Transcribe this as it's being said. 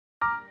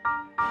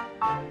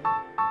Good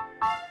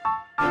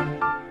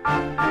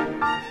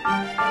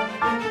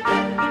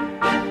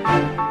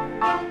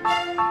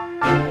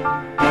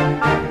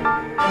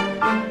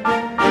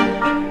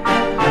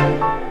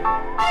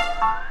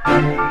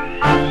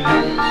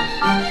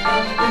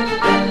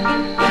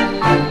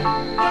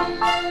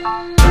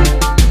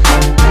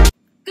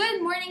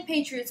morning,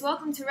 Patriots.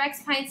 Welcome to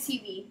Rex Pines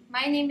TV.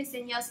 My name is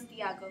Danielle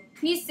Santiago.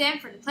 Please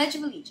stand for the Pledge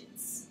of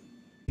Allegiance.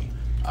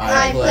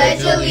 I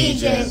pledge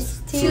allegiance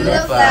to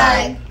the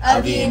flag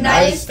of the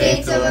United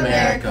States of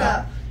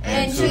America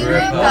and to the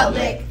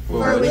republic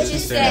for which it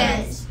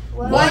stands,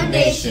 one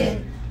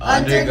nation,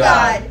 under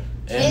God,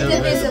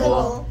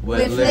 indivisible,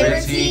 with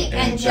liberty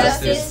and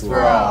justice for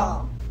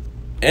all.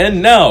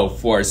 And now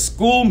for our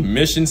school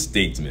mission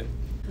statement.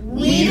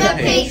 We the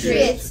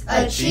Patriots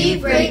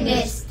achieve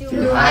greatness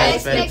through high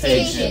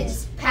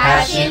expectations,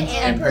 passion,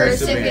 and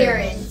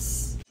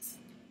perseverance.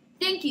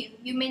 Thank you.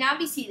 You may now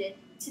be seated.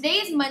 Today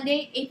is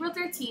Monday, April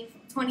 13th,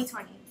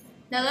 2020.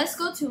 Now let's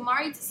go to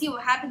Amari to see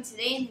what happened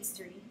today in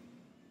history.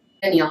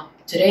 Danielle,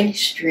 today in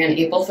history on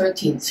April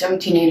 13,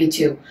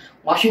 1782,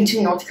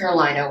 Washington, North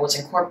Carolina was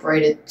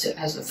incorporated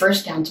as the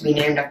first town to be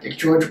named after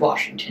George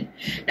Washington.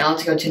 Now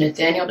let's go to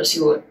Nathaniel to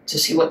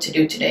see what to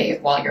do today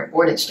while you're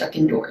bored and stuck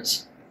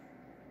indoors.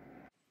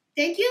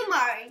 Thank you,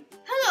 Amari.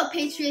 Hello,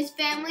 Patriots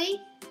family.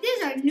 This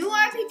is our new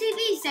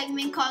RPTV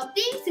segment called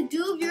Things to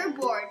Do If You're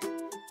Bored.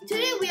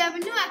 Today we have a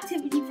new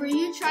activity for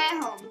you to try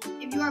at home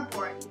if you are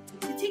bored,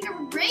 to take a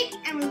break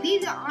and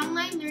relieve the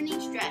online learning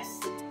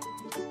stress.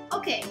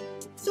 Okay,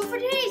 so for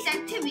today's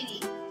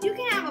activity, you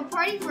can have a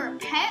party for a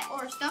pet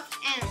or a stuffed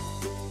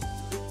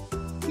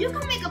animal. You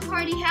can make a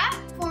party hat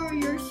for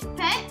your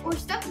pet or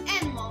stuffed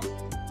animal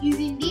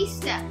using these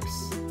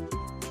steps.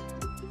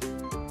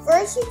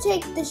 First, you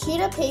take the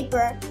sheet of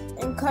paper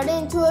and cut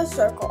it into a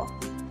circle.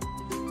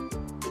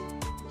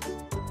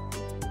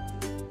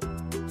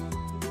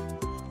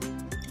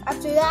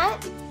 After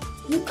that,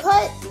 you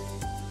cut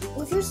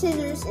with your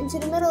scissors into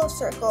the middle of the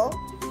circle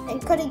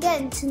and cut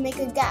again to make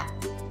a gap.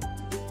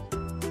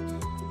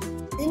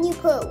 Then you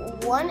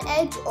put one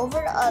edge over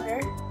the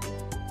other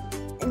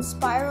and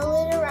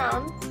spiral it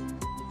around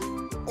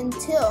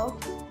until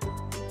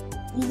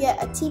you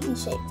get a teepee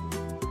shape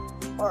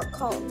or a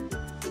cone.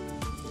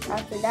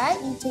 After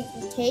that, you take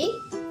the tape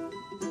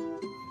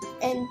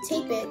and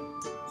tape it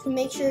to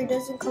make sure it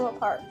doesn't come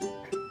apart.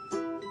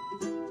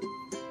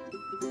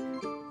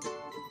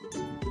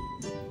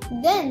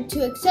 Then, to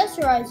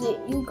accessorize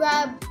it, you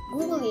grab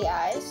googly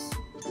eyes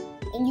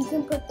and you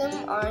can put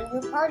them on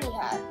your party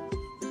hat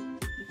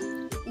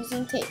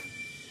using tape.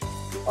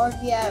 Or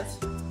if you have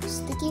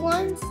sticky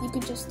ones, you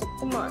can just stick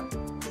them on.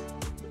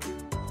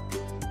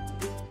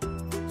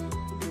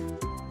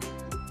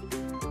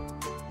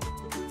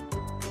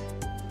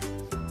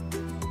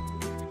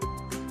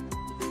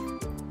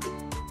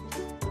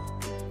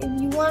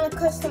 If you want to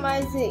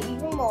customize it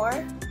even more,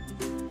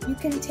 you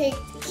can take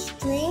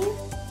string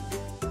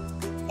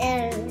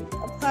and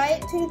apply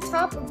it to the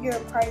top of your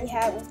party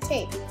hat with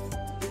tape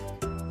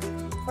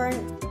for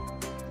an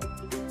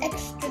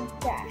extra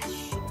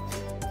dash.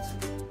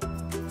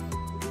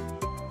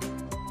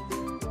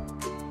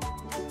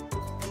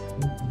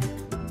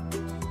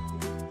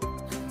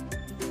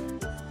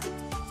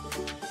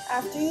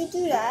 After you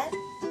do that,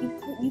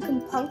 you can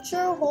puncture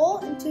a hole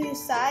into the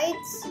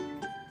sides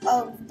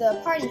of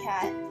the party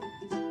hat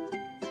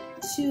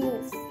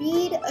to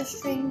feed a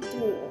string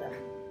through them.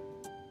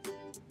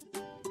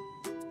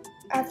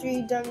 After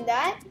you've done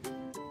that,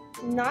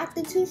 knot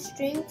the two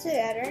strings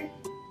together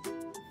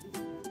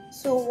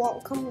so it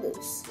won't come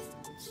loose.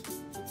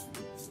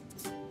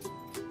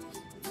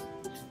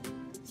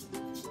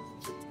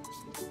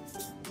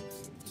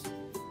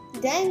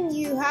 Then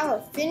you have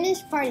a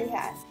finished party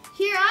hat.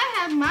 Here I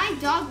have my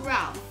dog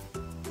Ralph.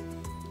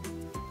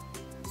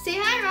 Say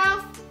hi,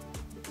 Ralph.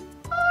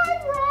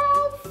 Hi,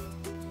 Ralph.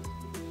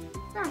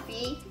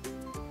 Ralphie.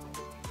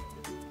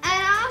 And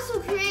I also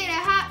created a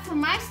hat for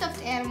my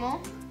stuffed animal,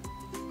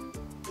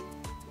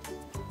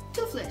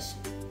 Toothless.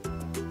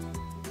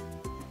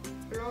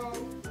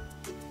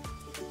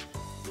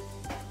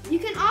 You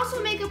can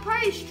also make a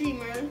party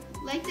streamer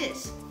like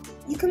this.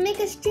 You can make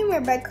a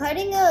streamer by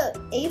cutting a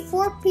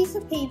A4 piece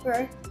of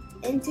paper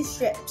into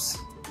strips.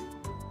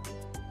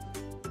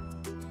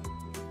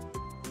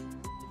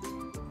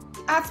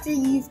 After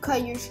you've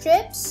cut your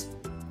strips,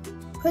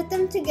 put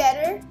them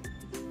together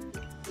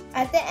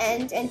at the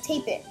end and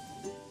tape it.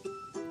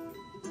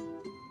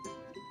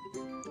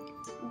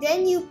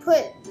 Then you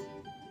put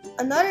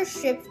another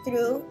strip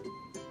through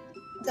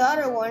the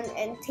other one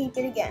and tape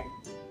it again.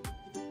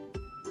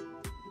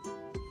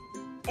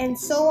 And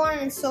so on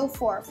and so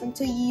forth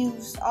until you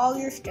use all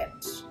your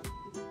strips.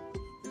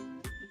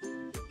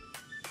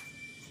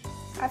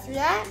 After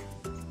that,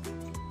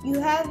 you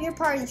have your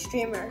party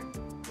streamer.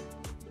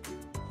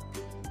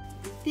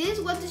 This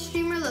is what the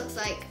streamer looks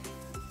like.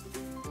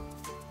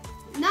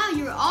 Now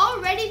you're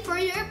all ready for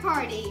your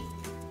party.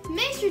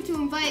 Make sure to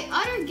invite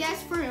other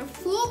guests for a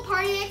full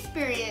party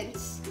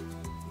experience.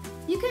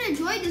 You can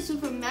enjoy this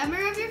with a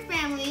member of your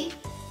family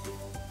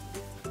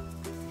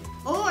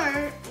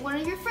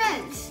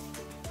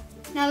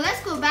Now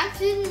let's go back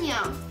to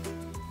Danielle.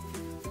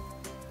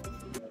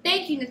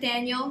 Thank you,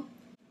 Nathaniel.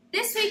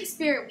 This week is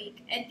Spirit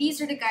Week, and these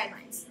are the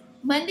guidelines.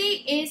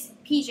 Monday is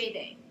PJ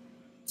Day.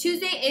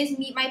 Tuesday is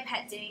Meet My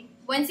Pet Day.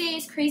 Wednesday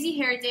is Crazy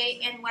Hair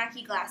Day and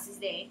Wacky Glasses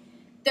Day.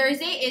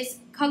 Thursday is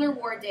Color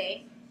War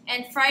Day.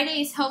 And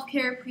Friday is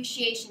Healthcare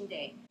Appreciation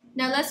Day.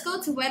 Now let's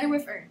go to weather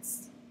with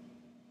Ernst.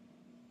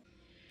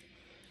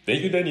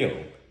 Thank you,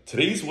 Danielle.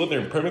 Today's weather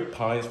in Pembroke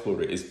Pines,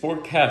 Florida is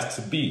forecast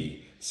to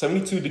be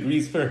 72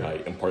 degrees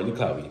Fahrenheit and partly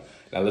cloudy.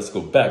 Now let's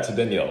go back to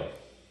Danielle.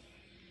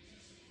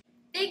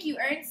 Thank you,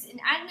 Ernst.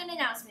 And admin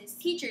announcements.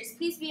 Teachers,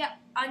 please be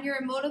on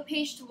your Emoto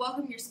page to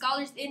welcome your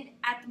scholars in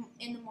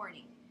the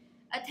morning.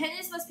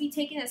 Attendance must be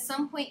taken at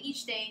some point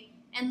each day.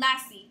 And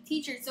lastly,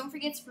 teachers, don't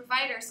forget to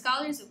provide our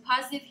scholars with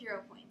positive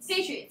hero points.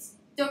 Patriots,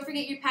 don't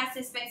forget your past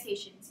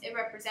expectations. It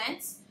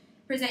represents,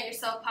 present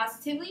yourself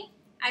positively,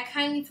 act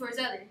kindly towards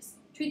others,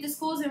 treat the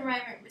school's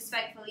environment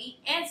respectfully,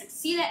 and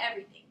succeed at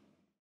everything.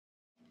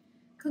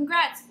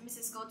 Congrats,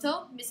 Mrs.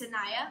 Goto, Miss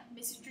Anaya,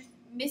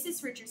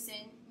 Mrs.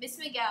 Richardson, Miss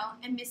Miguel,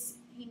 and Miss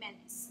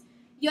Jimenez.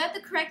 You had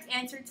the correct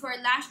answer to our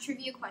last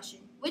trivia question,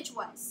 which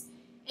was,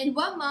 in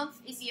what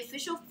month is the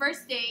official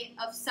first day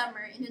of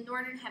summer in the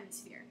Northern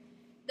Hemisphere?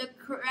 The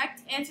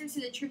correct answer to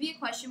the trivia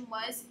question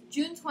was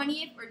June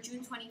 20th or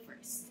June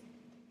 21st.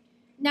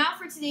 Now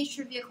for today's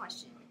trivia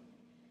question.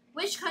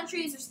 Which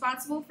country is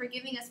responsible for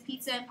giving us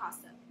pizza and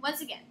pasta?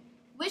 Once again,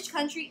 which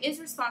country is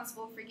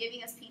responsible for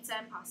giving us pizza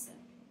and pasta?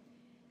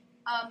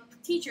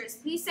 Teachers,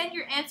 please send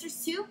your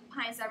answers to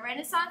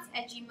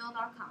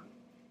pines.renaissance@gmail.com.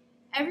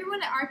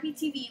 Everyone at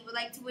RPTV would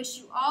like to wish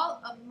you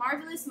all a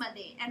marvelous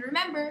Monday. And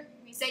remember,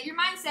 reset your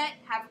mindset.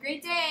 Have a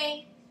great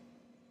day.